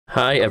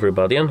Hi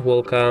everybody and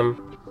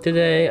welcome.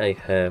 Today I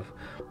have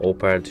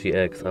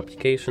OpenGX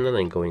application and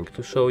I'm going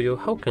to show you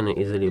how can you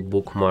easily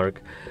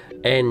bookmark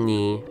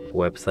any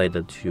website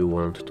that you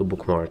want to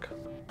bookmark.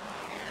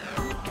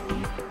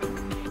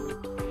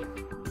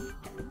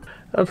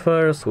 At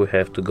first we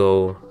have to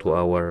go to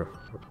our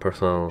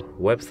personal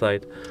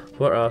website.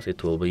 For us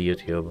it will be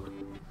YouTube.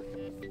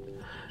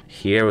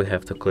 Here we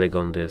have to click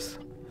on this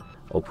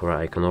Opera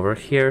icon over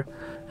here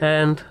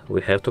and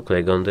we have to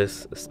click on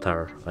this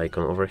star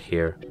icon over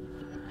here.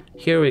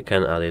 Here we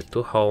can add it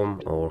to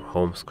home or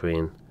home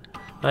screen.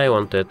 I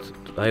want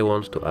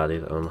to add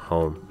it on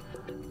home.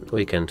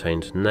 We can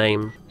change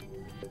name,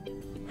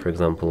 for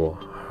example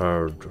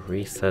hard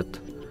reset,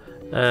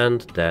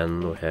 and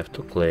then we have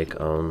to click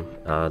on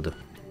add.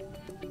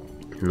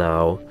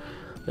 Now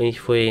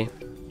if we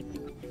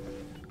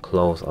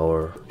close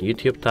our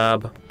YouTube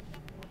tab,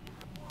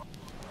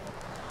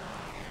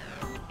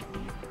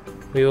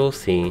 we will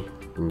see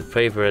in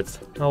favorites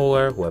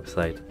our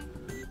website.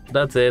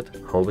 That's it.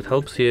 Hope it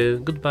helps you.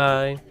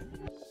 Goodbye.